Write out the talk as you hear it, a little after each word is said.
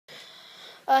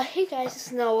Hey guys,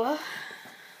 it's Noah.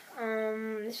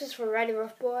 This is for Rowdy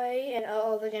Rough Boy and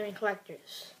all the gaming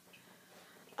collectors.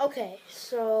 Okay,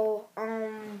 so,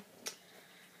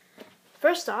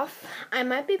 first off, I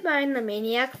might be buying the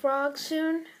Maniac Frog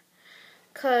soon,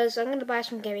 because I'm going to buy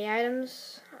some gaming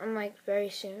items, very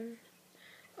soon.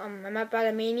 I might buy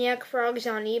the Maniac Frogs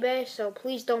on eBay, so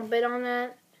please don't bid on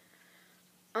that.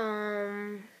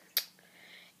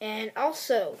 And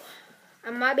also,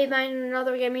 I might be buying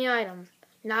another gaming item.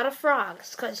 Not a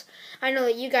frogs, because I know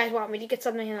that you guys want me to get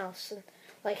something else,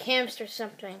 like hamster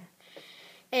something.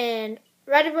 And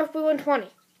rowdyruffboy120.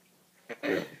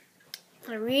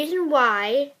 The reason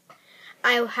why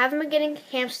I haven't been getting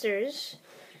hamsters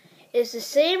is the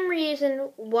same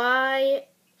reason why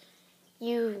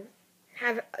you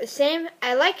have the same.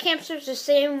 I like hamsters the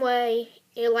same way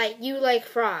you like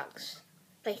frogs.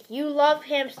 Like, you love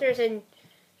hamsters and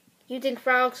you think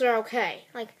frogs are okay.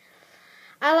 Like,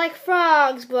 I like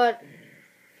frogs, but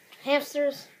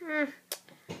hamsters,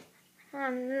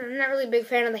 I'm not really a big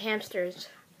fan of the hamsters.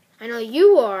 I know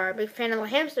you are a big fan of the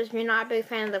hamsters, but you're not a big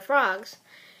fan of the frogs.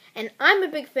 And I'm a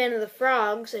big fan of the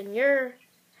frogs, and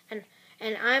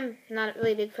I'm not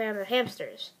really a big fan of the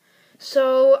hamsters.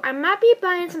 So I might be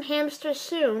buying some hamsters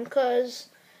soon, cause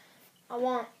I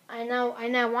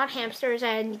now want hamsters,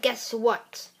 and guess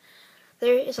what?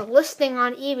 There is a listing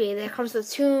on eBay that comes with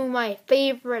two of my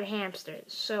favorite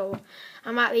hamsters. So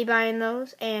I might be buying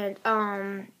those. And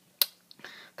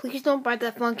please don't buy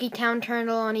the Funky Town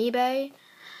Turtle on eBay.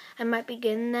 I might be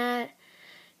getting that.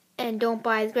 And don't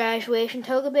buy the Graduation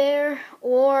Toga Bear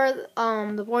or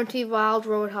the Born to Be Wild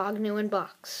Roadhog new in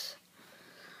box.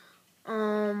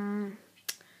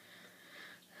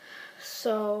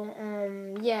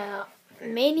 Yeah.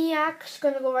 Maniac's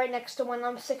gonna go right next to when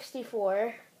I'm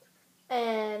 64.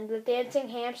 And the dancing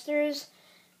hamsters,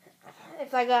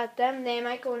 if I got them, they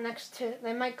might go on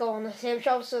the same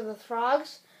shelves as the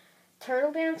frogs.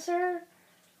 Turtle dancer,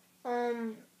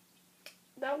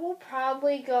 that will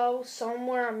probably go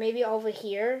somewhere maybe over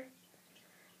here.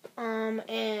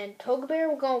 And Toga Bear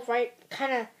will go right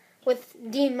kind of with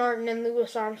Dean Martin and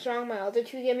Louis Armstrong, my other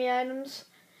two gimme items.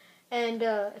 And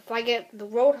if I get the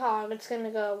Roadhog, it's going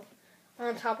to go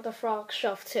on top of the frog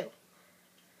shelf too.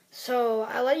 So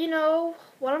I'll let you know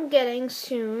what I'm getting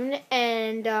soon,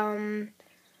 and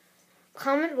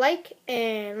comment, like,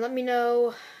 and let me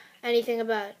know anything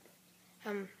about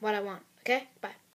what I want. Okay? Bye.